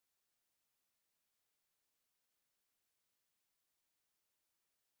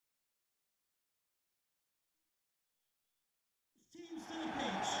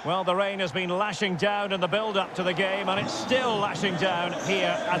Well, the rain has been lashing down in the build-up to the game, and it's still lashing down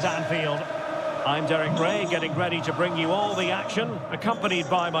here at Anfield. I'm Derek Ray, getting ready to bring you all the action, accompanied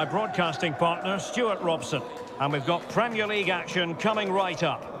by my broadcasting partner, Stuart Robson. And we've got Premier League action coming right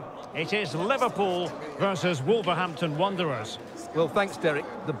up. It is Liverpool versus Wolverhampton Wanderers. Well, thanks, Derek.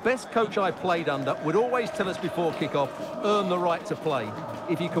 The best coach I played under would always tell us before kick-off, earn the right to play.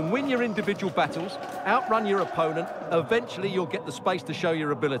 If you can win your individual battles, outrun your opponent, eventually you'll get the space to show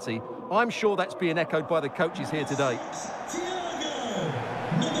your ability. I'm sure that's being echoed by the coaches here today.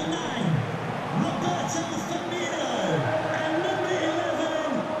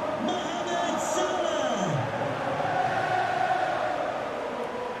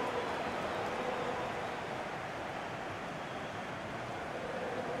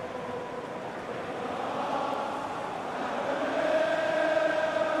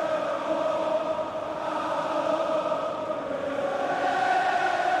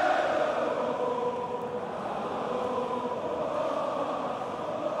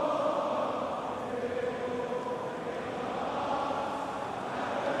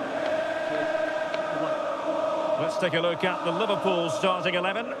 Let's take a look at the Liverpool starting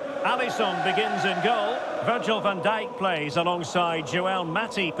 11. Alisson begins in goal. Virgil van Dijk plays alongside Joel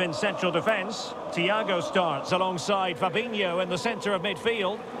Matip in central defence. Thiago starts alongside Fabinho in the centre of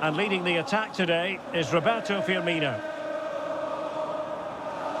midfield. And leading the attack today is Roberto Firmino.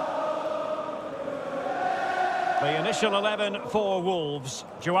 The initial 11 for Wolves.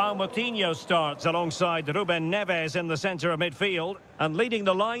 João Moutinho starts alongside Ruben Neves in the centre of midfield. And leading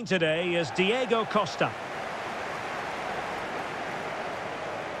the line today is Diego Costa.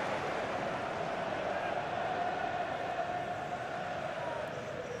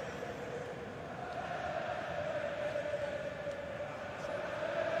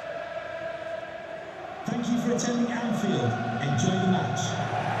 Thank you for attending Anfield. Enjoy the match.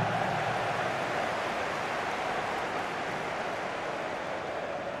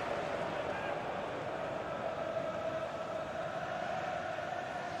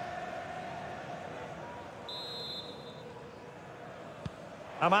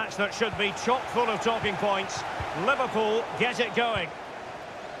 A match that should be chock full of talking points. Liverpool get it going.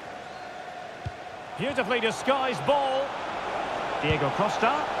 Beautifully disguised ball. Diego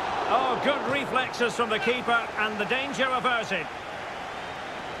Costa. Oh, good reflexes from the keeper, and the danger averted.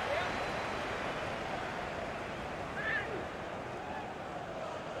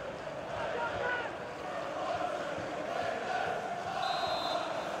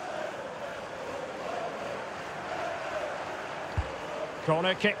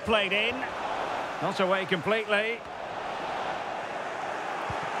 Corner kick played in. Not away completely.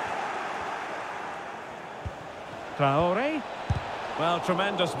 Traore. Well,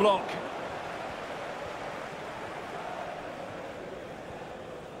 tremendous block.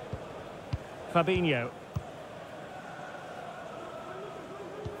 Fabinho.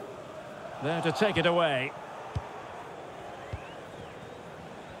 There to take it away.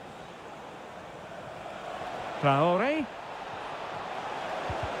 Traore.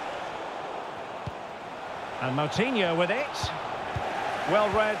 And Moutinho with it. Well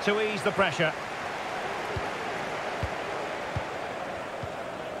read to ease the pressure.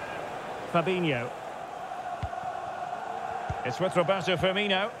 Fabinho. It's with Roberto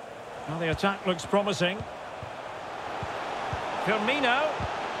Firmino. Well, the attack looks promising. Firmino.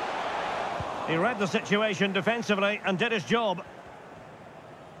 He read the situation defensively and did his job.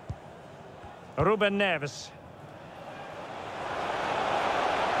 Ruben Neves.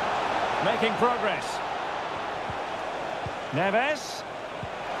 Making progress. Neves.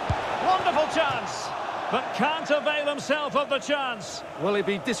 Wonderful chance. But can't avail himself of the chance. Well, he'd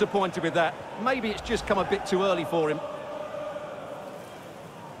be disappointed with that. Maybe it's just come a bit too early for him.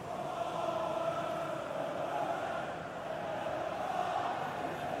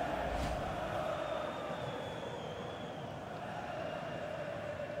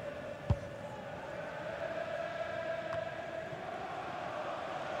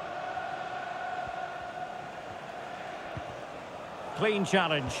 Clean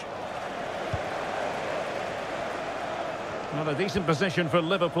challenge. Not a decent position for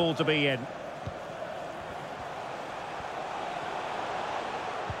Liverpool to be in.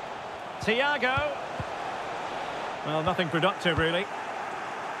 Thiago. Well, nothing productive, really.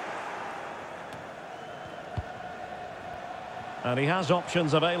 And he has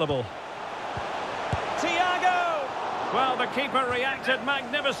options available. Thiago! Well, the keeper reacted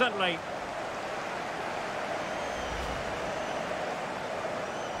magnificently.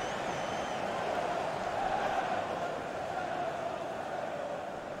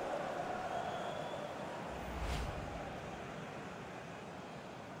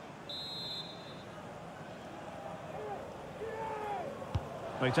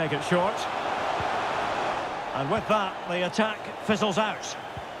 They take it short. And with that, the attack fizzles out.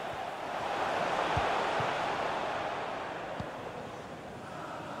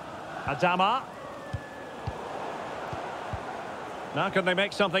 Adama. Now can they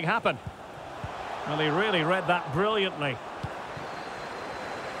make something happen? Well, he really read that brilliantly.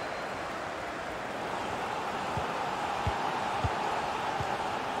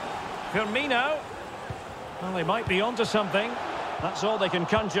 Firmino. Well, they might be onto something. That's all they can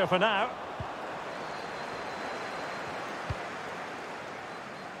conjure for now.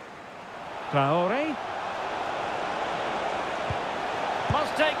 Traore.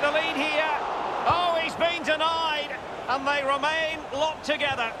 Must take the lead here. Oh, he's been denied. And they remain locked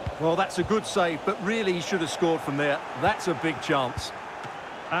together. Well, that's a good save, but really he should have scored from there. That's a big chance.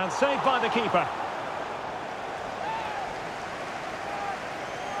 And saved by the keeper.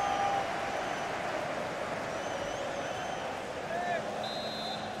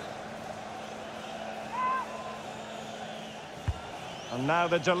 And now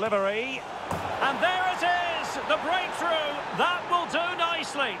the delivery. And there it is! The breakthrough! That will do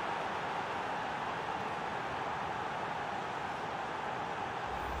nicely.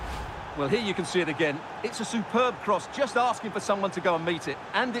 Well, here you can see it again. It's a superb cross, just asking for someone to go and meet it.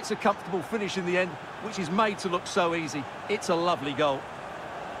 And it's a comfortable finish in the end, which is made to look so easy. It's a lovely goal.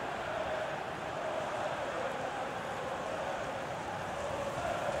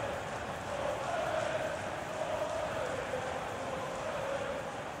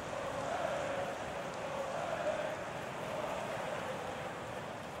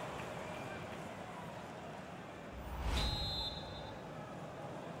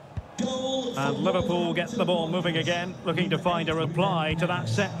 And Liverpool gets the ball moving again, looking to find a reply to that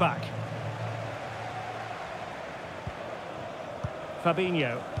setback.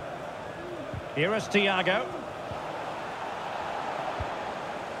 Fabinho. Here is Thiago.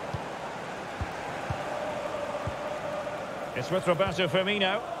 It's with Roberto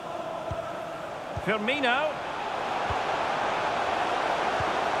Firmino. Firmino.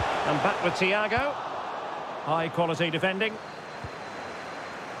 And back with Thiago. High quality defending.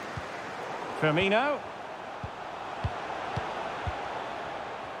 Firmino.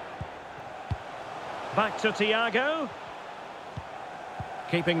 Back to Thiago.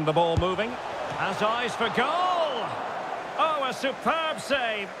 Keeping the ball moving. Has eyes for goal. Oh, a superb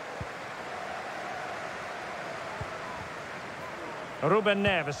save. Ruben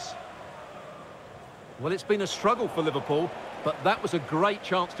Neves. Well, it's been a struggle for Liverpool, but that was a great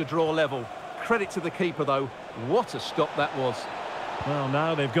chance to draw level. Credit to the keeper, though. What a stop that was. Well,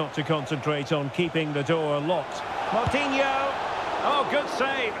 now they've got to concentrate on keeping the door locked. Coutinho! Oh, good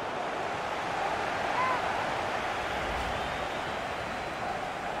save.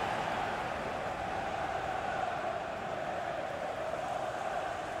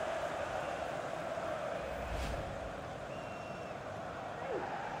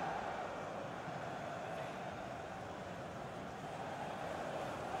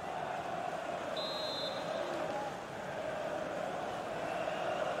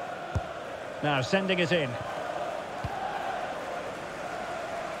 Now sending it in.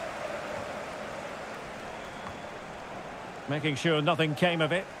 Making sure nothing came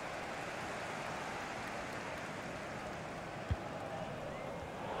of it.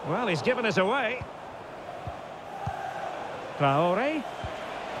 Well, he's given us away. Traore.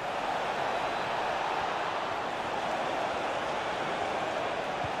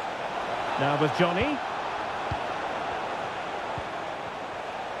 Now with Johnny.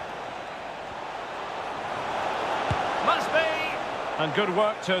 And good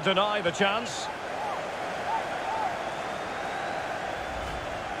work to deny the chance.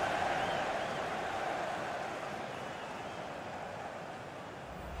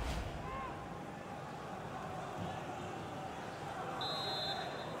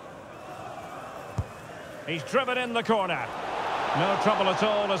 He's driven in the corner. No trouble at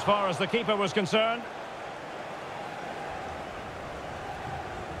all as far as the keeper was concerned.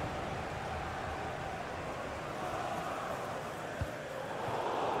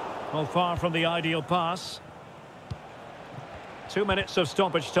 Well, far from the ideal pass. 2 minutes of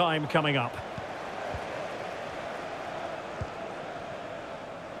stoppage time coming up.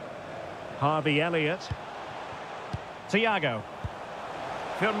 Harvey Elliott. Thiago.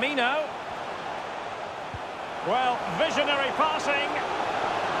 Firmino. Well, visionary passing.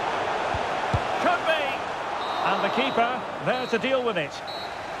 Could be. And the keeper there to deal with it.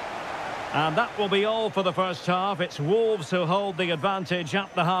 And that will be all for the first half. It's Wolves who hold the advantage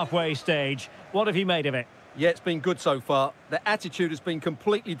at the halfway stage. What have you made of it? Yeah, it's been good so far. The attitude has been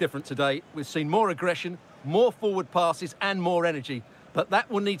completely different today. We've seen more aggression, more forward passes and more energy. but that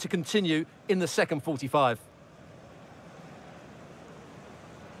will need to continue in the second 45.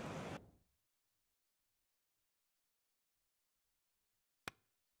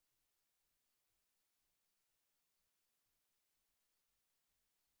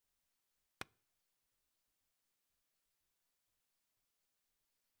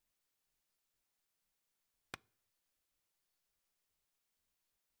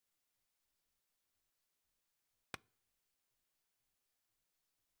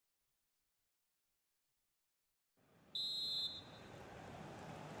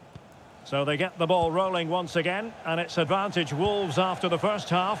 So they get the ball rolling once again, and it's advantage Wolves after the first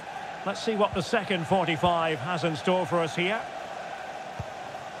half. Let's see what the second 45 has in store for us here.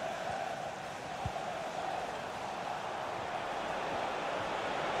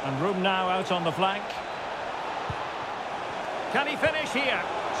 And room now out on the flank. Can he finish here?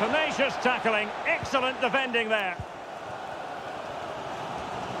 Tenacious tackling, excellent defending there.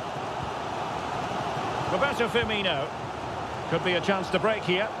 Roberto Firmino. Could be a chance to break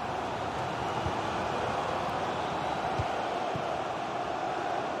here.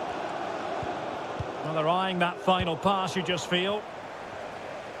 Well, they're eyeing that final pass, you just feel.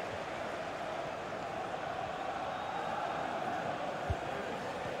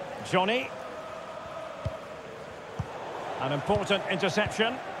 Johnny. An important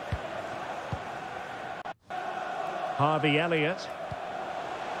interception. Harvey Elliott.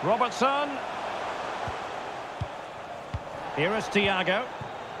 Robertson. Here is Thiago.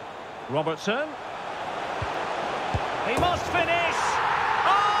 Robertson. He must finish.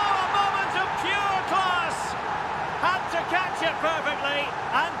 Oh, a moment of pure class. Had to catch it perfectly,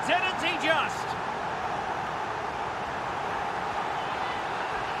 and didn't he just?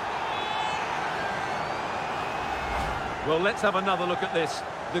 Well, let's have another look at this.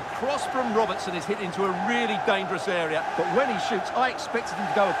 The cross from Robertson is hit into a really dangerous area, but when he shoots, I expected him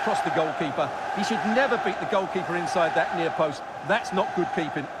to go across the goalkeeper. He should never beat the goalkeeper inside that near post. That's not good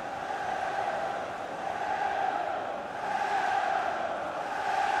keeping.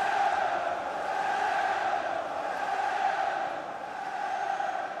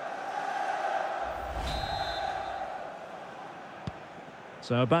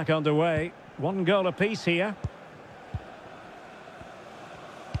 So back underway. One goal apiece here.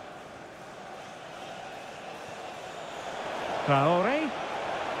 Traore.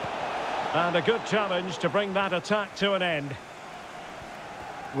 And a good challenge to bring that attack to an end.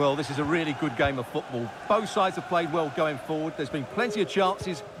 Well, this is a really good game of football. Both sides have played well going forward. There's been plenty of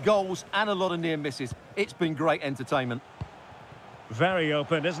chances, goals, and a lot of near misses. It's been great entertainment. Very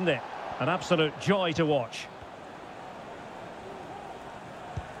open, isn't it? An absolute joy to watch.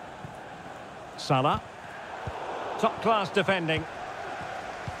 Salah. Top-class defending.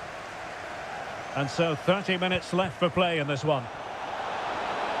 And so 30 minutes left for play in this one.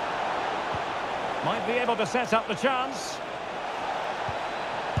 Might be able to set up the chance.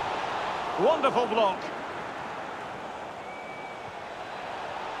 Wonderful block.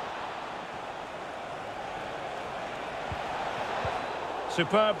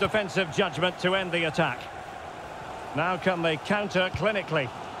 Superb defensive judgment to end the attack. Now can they counter clinically?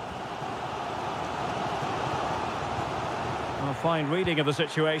 A fine reading of the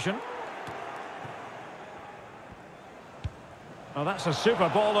situation. Oh, that's a super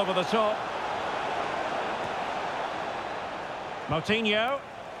ball over the top. Moutinho.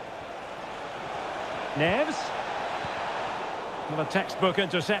 Neves. With a textbook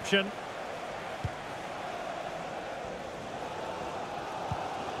interception.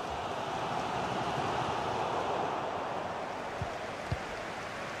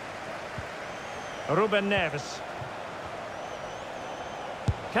 Ruben Neves.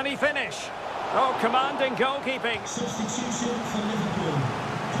 Can he finish? Oh, commanding goalkeeping. Substitution for Liverpool.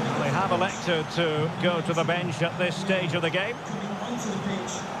 They have elected to go to the bench at this stage of the game. Coming onto the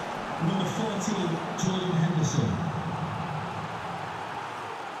pitch, number 14, Jordan Henderson.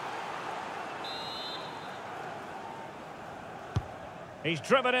 He's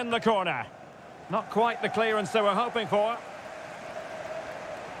driven in the corner. Not quite the clearance they were hoping for.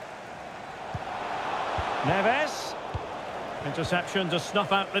 Neves. Interception to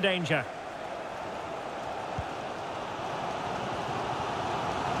snuff out the danger.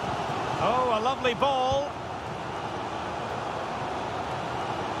 Oh, a lovely ball.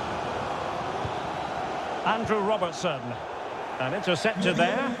 Andrew Robertson. An interceptor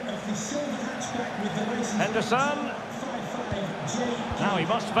there. Henderson. Now he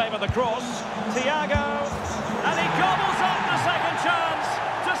must favour the cross. Thiago. And he gobbles up the second chance.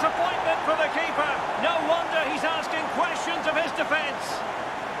 Disappointment for the keeper. No wonder he's asking questions of his defence.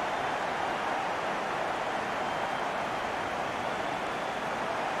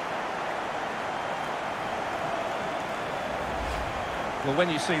 Well, when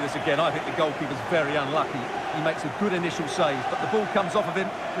you see this again, I think the goalkeeper's very unlucky. He makes a good initial save, but the ball comes off of him,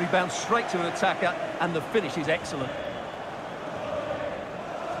 rebounds straight to an attacker, and the finish is excellent.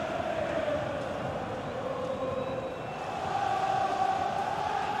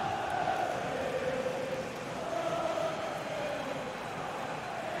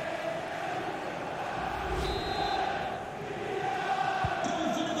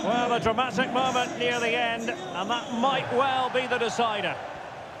 Well, a dramatic moment near the end, and that might well be the decider.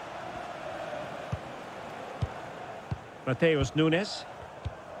 Mateus Nunes.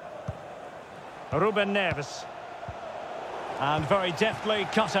 Ruben Neves. And very deftly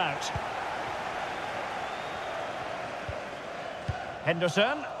cut out.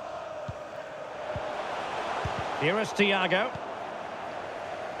 Henderson. Here is Thiago.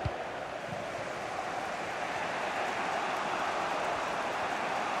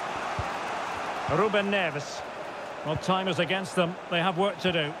 Ruben Neves. Well, time is against them. They have work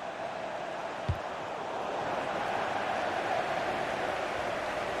to do.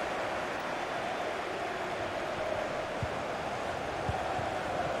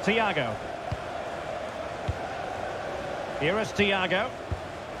 Thiago. Here is Thiago.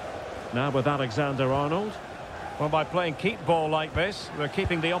 Now with Alexander-Arnold. Well, by playing keep ball like this, they're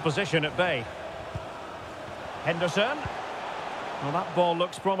keeping the opposition at bay. Henderson. Well, that ball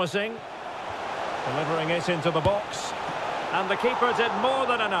looks promising. Delivering it into the box. And the keeper did more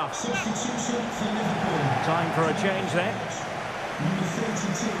than enough. Substitution for Liverpool. Time for a change then. Number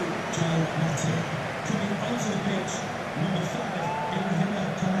 32, Joe Matip. Coming onto the pitch, number 5, Ibrahima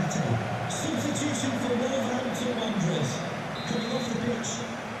Konate. Substitution for Wolverhampton Wanderers. Coming off the pitch,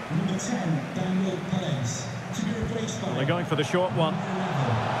 number 10, Daniel Perez. To be replaced by... Well, they're going for the short one. 11,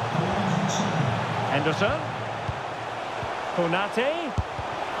 Henderson. Konate.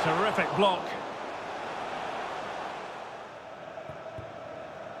 Terrific block.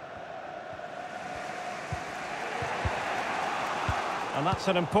 And that's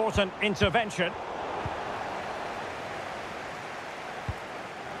an important intervention.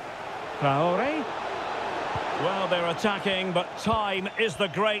 Traore. Well, they're attacking, but time is the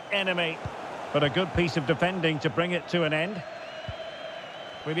great enemy. But a good piece of defending to bring it to an end.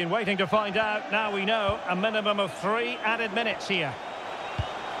 We've been waiting to find out. Now we know a minimum of 3 added minutes here.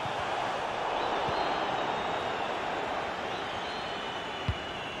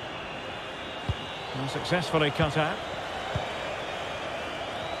 And successfully cut out.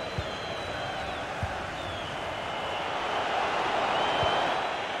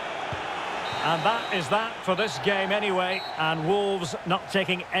 And that is that for this game anyway, and Wolves not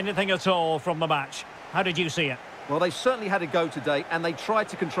taking anything at all from the match. How did you see it? Well, they certainly had a go today, and they tried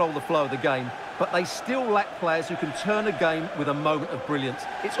to control the flow of the game, but they still lack players who can turn a game with a moment of brilliance.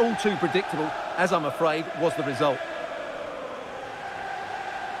 It's all too predictable, as I'm afraid was the result.